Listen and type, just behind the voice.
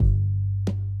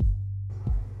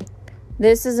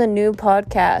This is a new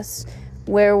podcast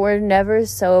where we're never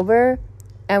sober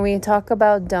and we talk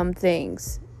about dumb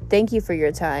things. Thank you for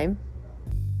your time.